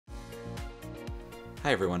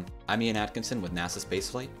Hi everyone, I'm Ian Atkinson with NASA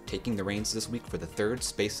Spaceflight, taking the reins this week for the third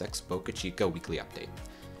SpaceX Boca Chica weekly update.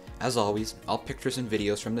 As always, all pictures and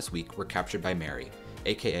videos from this week were captured by Mary,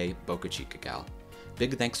 aka Boca Chica Gal.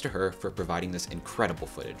 Big thanks to her for providing this incredible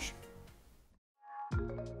footage.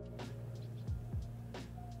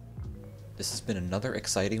 This has been another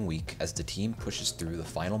exciting week as the team pushes through the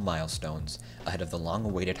final milestones ahead of the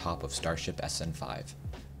long-awaited hop of Starship SN5.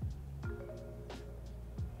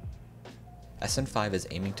 SN5 is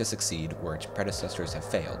aiming to succeed where its predecessors have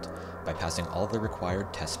failed by passing all the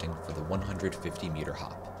required testing for the 150-meter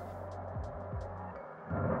hop.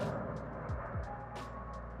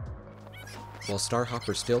 While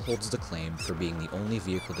Starhopper still holds the claim for being the only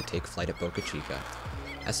vehicle to take flight at Boca Chica,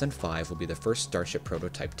 SN5 will be the first Starship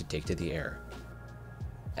prototype to take to the air,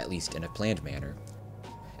 at least in a planned manner,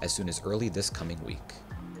 as soon as early this coming week.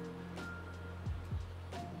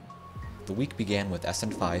 The week began with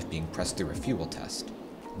SN5 being pressed through a fuel test,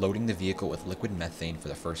 loading the vehicle with liquid methane for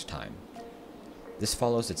the first time. This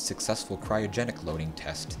follows its successful cryogenic loading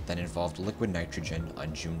test that involved liquid nitrogen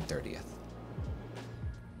on June 30th.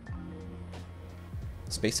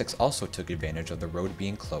 SpaceX also took advantage of the road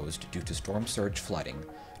being closed due to storm surge flooding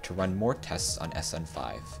to run more tests on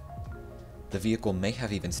SN5. The vehicle may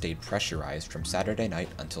have even stayed pressurized from Saturday night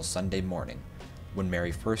until Sunday morning, when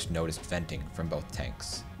Mary first noticed venting from both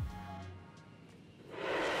tanks.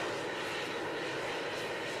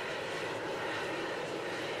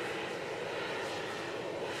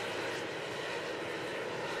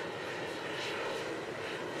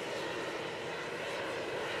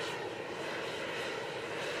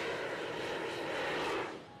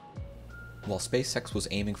 While SpaceX was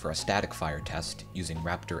aiming for a static fire test using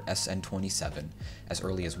Raptor SN27 as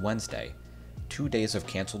early as Wednesday, 2 days of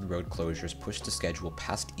cancelled road closures pushed the schedule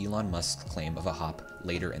past Elon Musk's claim of a hop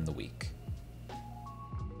later in the week.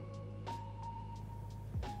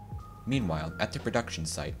 Meanwhile, at the production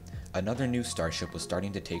site, another new Starship was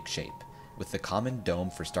starting to take shape, with the common dome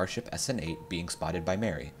for Starship SN8 being spotted by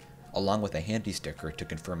Mary, along with a handy sticker to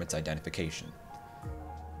confirm its identification.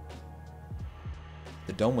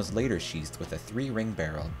 The dome was later sheathed with a 3-ring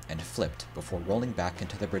barrel and flipped before rolling back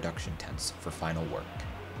into the production tents for final work.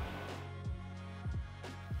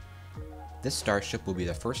 This Starship will be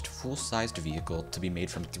the first full-sized vehicle to be made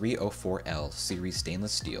from 304L series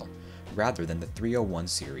stainless steel, rather than the 301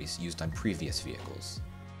 series used on previous vehicles.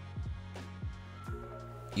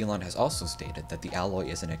 Elon has also stated that the alloy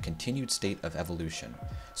is in a continued state of evolution,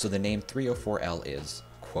 so the name 304L is,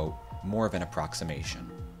 quote, more of an approximation.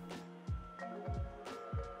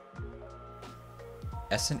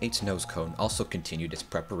 SN8's Nosecone also continued its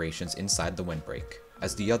preparations inside the windbreak,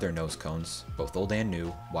 as the other Nosecones, both old and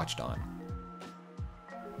new, watched on.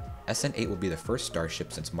 SN8 will be the first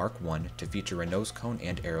Starship since Mk1 to feature a nosecone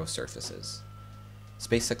and aero surfaces.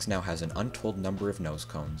 SpaceX now has an untold number of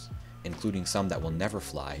Nosecones, including some that will never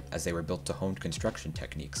fly as they were built to honed construction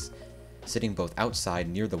techniques, sitting both outside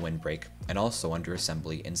near the windbreak and also under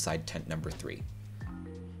assembly inside tent number 3.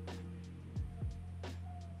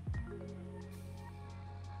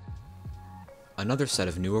 Another set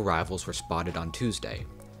of new arrivals were spotted on Tuesday,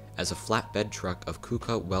 as a flatbed truck of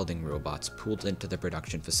KUKA welding robots pulled into the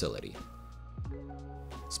production facility.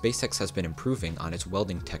 SpaceX has been improving on its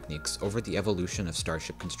welding techniques over the evolution of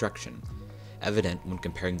Starship construction, evident when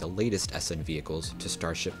comparing the latest SN vehicles to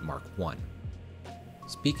Starship Mk1.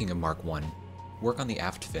 Speaking of Mk1, work on the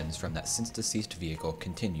aft fins from that since-deceased vehicle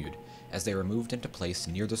continued as they were moved into place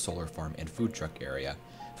near the solar farm and food truck area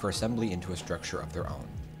for assembly into a structure of their own.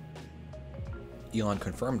 Elon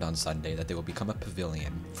confirmed on Sunday that they will become a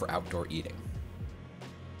pavilion for outdoor eating.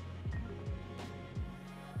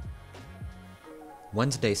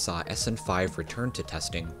 Wednesday saw SN5 return to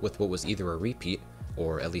testing with what was either a repeat,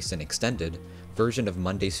 or at least an extended, version of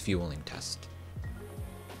Monday's fueling test.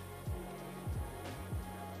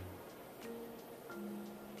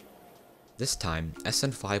 This time,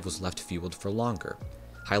 SN5 was left fueled for longer,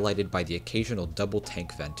 highlighted by the occasional double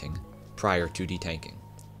tank venting prior to detanking.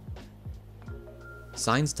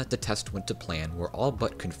 Signs that the test went to plan were all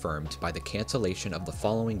but confirmed by the cancellation of the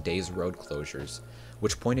following day's road closures,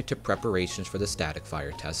 which pointed to preparations for the static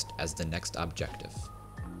fire test as the next objective.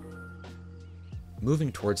 Moving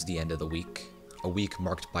towards the end of the week, a week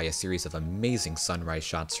marked by a series of amazing sunrise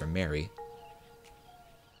shots from Mary,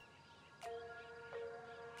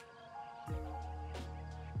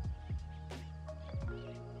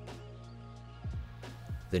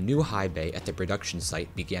 the new high bay at the production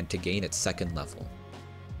site began to gain its second level.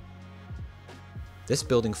 This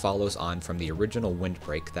building follows on from the original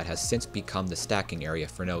windbreak that has since become the stacking area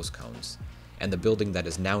for Nosecones, and the building that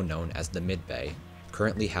is now known as the mid-bay,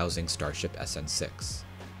 currently housing Starship SN6.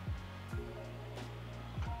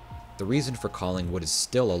 The reason for calling what is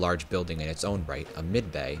still a large building in its own right a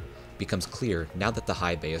mid-bay becomes clear now that the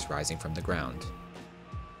high bay is rising from the ground.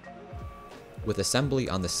 With assembly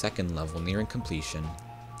on the second level nearing completion,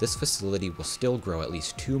 this facility will still grow at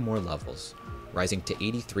least 2 more levels, rising to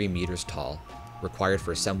 83 meters tall, required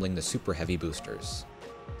for assembling the super heavy boosters.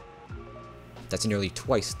 That's nearly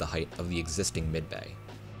twice the height of the existing mid-bay.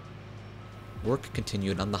 Work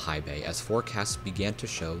continued on the high bay as forecasts began to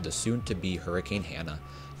show the soon-to-be Hurricane Hannah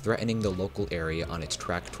threatening the local area on its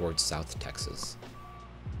track towards South Texas.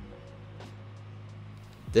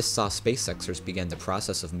 This saw SpaceXers begin the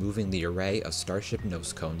process of moving the array of Starship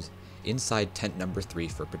Nosecones inside tent number 3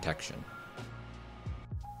 for protection.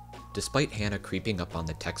 Despite Hannah creeping up on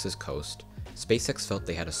the Texas coast, SpaceX felt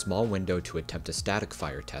they had a small window to attempt a static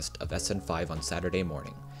fire test of SN5 on Saturday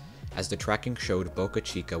morning, as the tracking showed Boca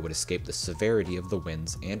Chica would escape the severity of the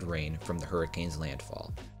winds and rain from the hurricane's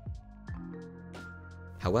landfall.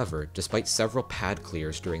 However, despite several pad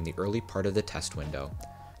clears during the early part of the test window,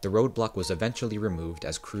 the roadblock was eventually removed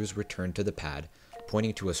as crews returned to the pad,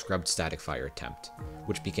 pointing to a scrubbed static fire attempt,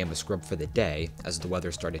 which became a scrub for the day as the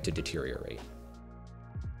weather started to deteriorate.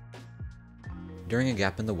 During a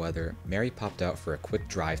gap in the weather, Mary popped out for a quick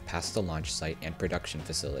drive past the launch site and production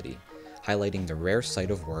facility, highlighting the rare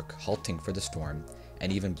sight of work halting for the storm,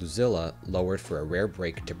 and even Bluezilla Lowered for a rare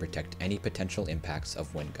break to protect any potential impacts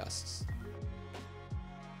of wind gusts.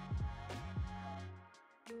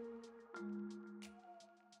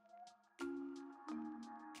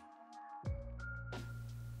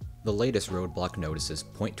 The latest roadblock notices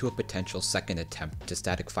point to a potential second attempt to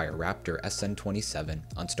static fire Raptor SN27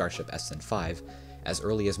 on Starship SN5 as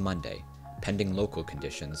early as Monday, pending local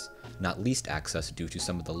conditions, not least access due to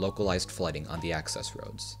some of the localized flooding on the access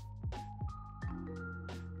roads.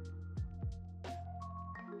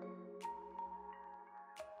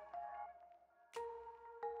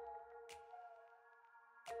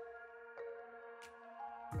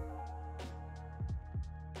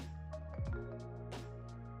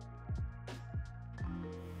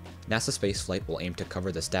 NASA Spaceflight will aim to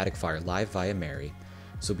cover the static fire live via Mary,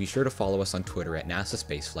 so be sure to follow us on Twitter at NASA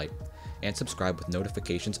Spaceflight, and subscribe with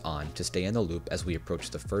notifications on to stay in the loop as we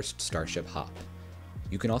approach the first Starship hop.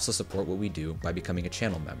 You can also support what we do by becoming a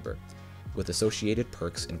channel member, with associated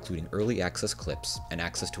perks including early access clips and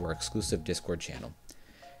access to our exclusive Discord channel.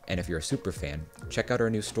 And if you're a super fan, check out our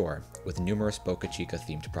new store with numerous Boca Chica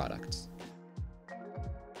themed products.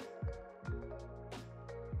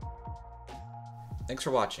 Thanks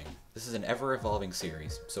for watching. This is an ever-evolving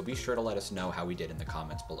series, so be sure to let us know how we did in the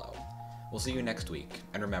comments below. We'll see you next week,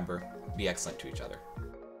 and remember, be excellent to each other.